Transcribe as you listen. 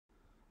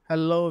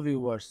Hello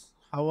viewers,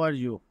 how are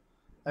you?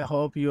 I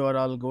hope you are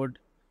all good.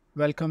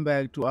 Welcome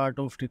back to Art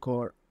of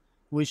Decor.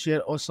 We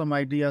share awesome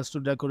ideas to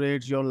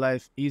decorate your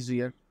life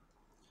easier.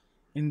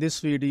 In this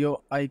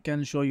video, I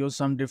can show you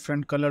some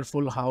different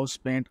colorful house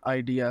paint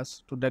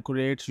ideas to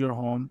decorate your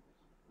home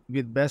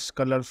with best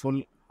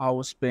colorful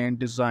house paint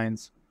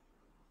designs.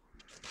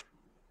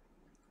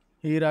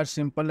 Here are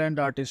simple and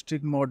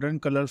artistic modern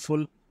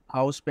colorful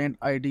house paint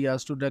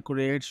ideas to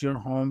decorate your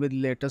home with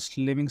latest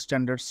living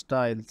standard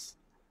styles.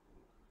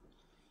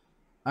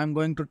 I'm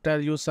going to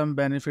tell you some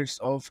benefits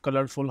of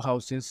colorful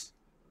houses.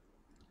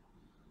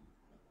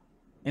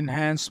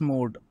 Enhance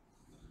mood.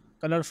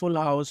 Colorful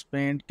house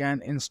paint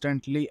can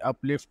instantly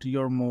uplift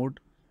your mood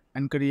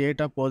and create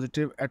a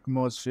positive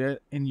atmosphere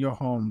in your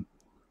home.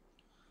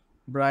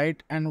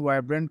 Bright and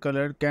vibrant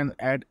color can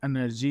add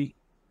energy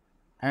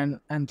and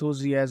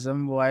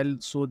enthusiasm, while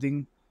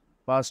soothing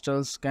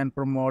pastels can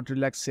promote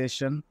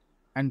relaxation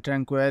and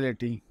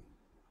tranquility.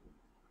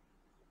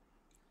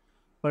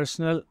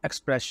 Personal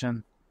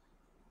expression.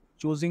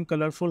 Choosing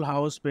colorful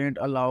house paint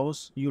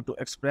allows you to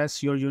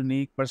express your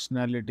unique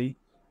personality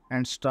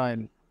and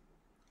style.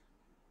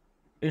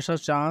 It's a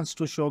chance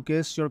to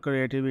showcase your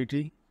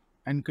creativity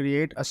and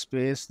create a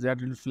space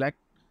that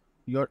reflects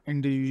your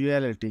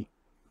individuality.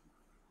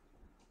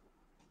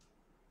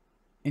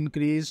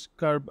 Increased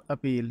curb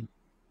appeal.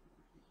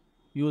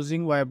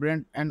 Using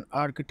vibrant and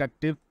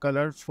architective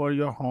color for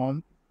your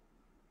home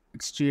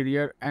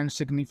exterior and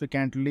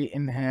significantly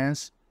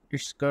enhance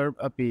its curb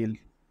appeal.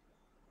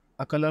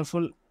 A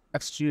colorful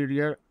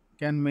exterior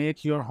can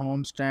make your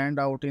home stand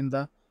out in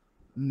the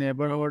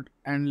neighborhood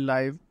and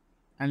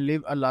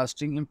leave a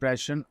lasting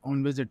impression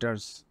on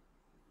visitors.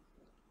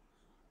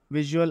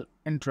 Visual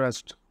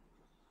interest.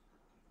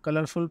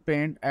 Colorful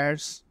paint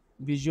adds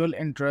visual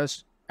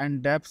interest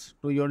and depth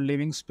to your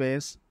living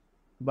space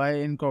by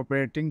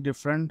incorporating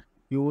different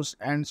hues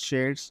and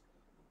shades.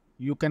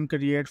 You can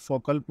create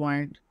focal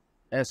point,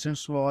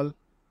 essence wall,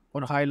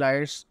 or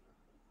highlights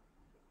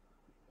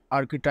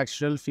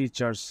architectural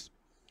features,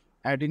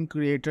 adding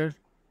creator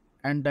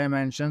and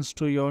dimensions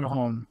to your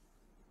home.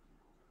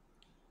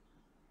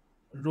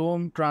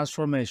 Room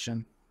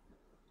transformation.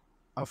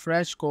 A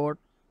fresh coat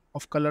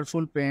of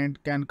colorful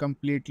paint can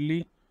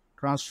completely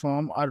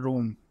transform a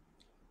room.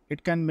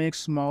 It can make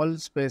small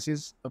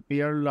spaces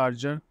appear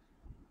larger,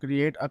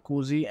 create a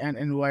cozy and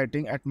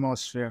inviting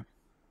atmosphere,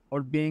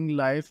 or bring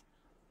life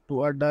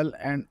to a dull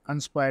and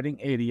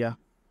uninspiring area.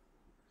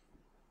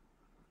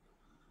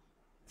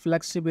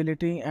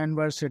 Flexibility and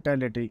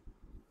versatility.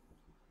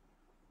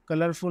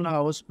 Colorful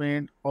house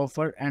paint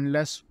offer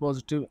endless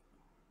positive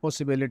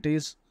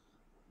possibilities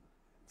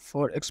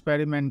for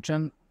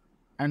experimentation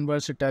and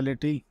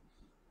versatility.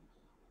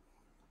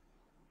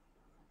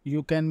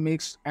 You can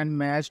mix and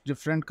match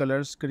different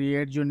colors,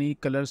 create unique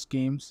color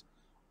schemes,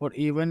 or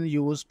even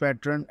use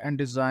pattern and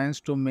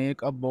designs to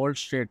make a bold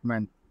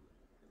statement.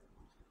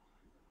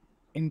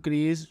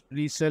 Increase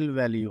resale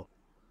value.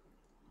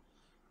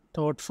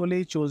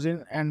 Thoughtfully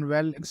chosen and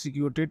well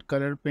executed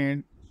color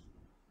paint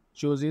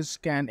choices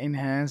can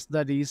enhance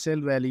the resale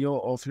value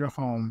of your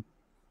home.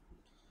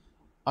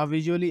 A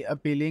visually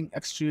appealing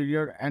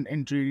exterior and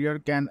interior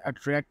can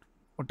attract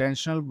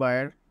potential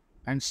buyer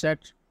and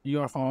set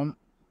your home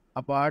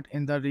apart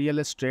in the real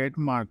estate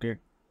market.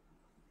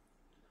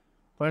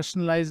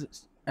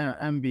 Personalized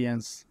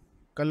ambience.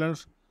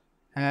 Colors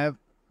have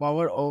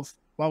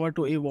power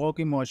to evoke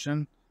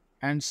emotion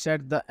and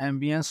set the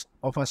ambience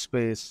of a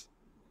space.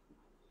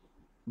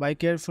 By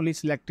carefully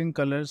selecting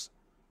colors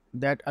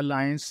that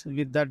aligns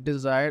with the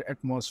desired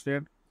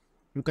atmosphere,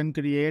 you can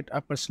create a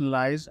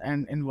personalized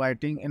and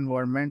inviting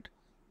environment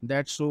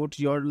that suits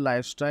your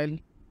lifestyle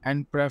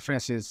and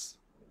preferences.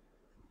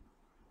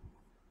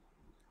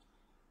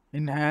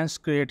 Enhance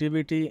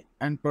creativity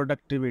and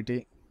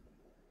productivity.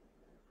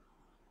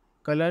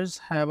 Colors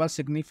have a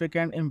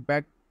significant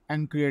impact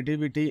on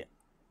creativity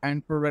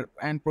and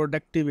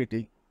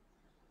productivity.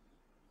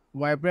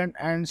 Vibrant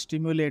and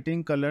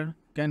stimulating color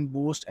can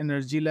boost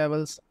energy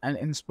levels and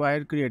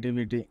inspire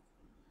creativity,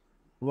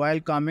 while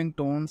calming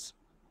tones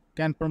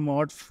can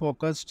promote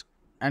focused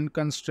and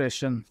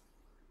concentration.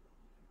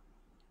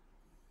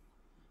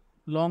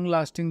 Long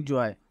lasting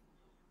joy.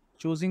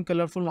 Choosing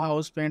colorful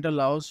house paint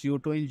allows you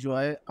to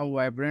enjoy a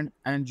vibrant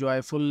and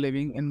joyful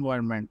living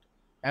environment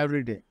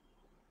every day.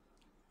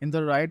 In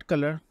the right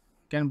color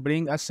can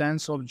bring a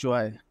sense of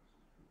joy,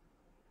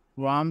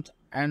 warmth,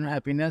 and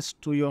happiness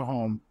to your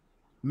home,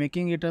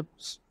 making it a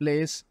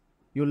place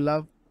you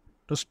love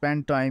to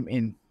spend time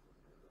in.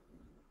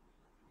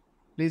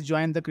 Please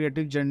join the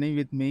creative journey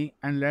with me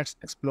and let's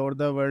explore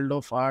the world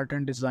of art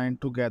and design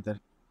together.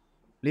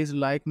 Please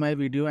like my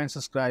video and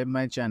subscribe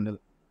my channel.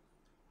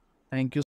 Thank you.